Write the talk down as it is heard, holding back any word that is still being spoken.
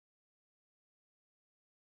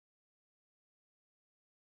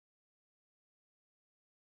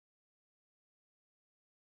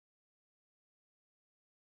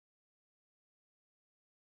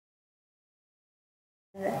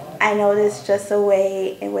I noticed just the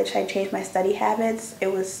way in which I changed my study habits,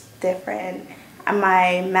 it was different.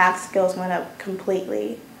 My math skills went up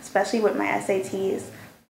completely, especially with my SATs.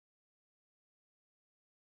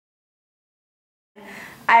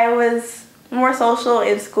 I was more social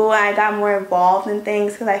in school and I got more involved in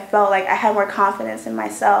things because I felt like I had more confidence in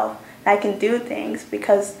myself that I can do things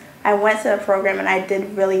because I went to the program and I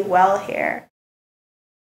did really well here.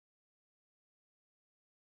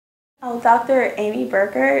 Oh, Dr. Amy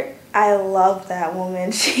Burkert, I love that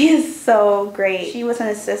woman. She is so great. She was an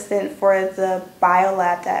assistant for the bio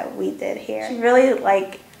lab that we did here. She really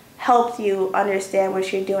helped you understand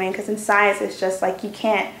what you're doing because in science it's just like you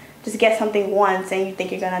can't just get something once and you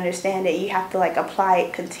think you're going to understand it. You have to apply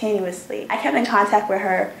it continuously. I kept in contact with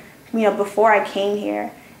her, before I came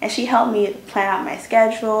here, and she helped me plan out my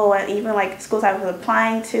schedule and even schools I was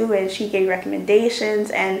applying to, and she gave recommendations,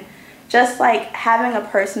 and just having a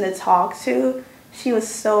person to talk to, she was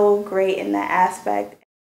so great in that aspect.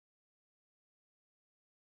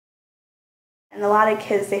 And a lot of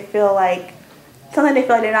kids, sometimes they feel like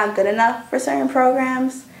they're not good enough for certain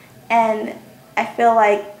programs, and I feel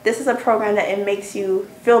like this is a program that it makes you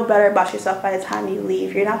feel better about yourself by the time you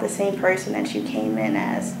leave. You're not the same person that you came in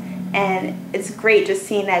as, and it's great just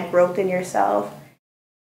seeing that growth in yourself.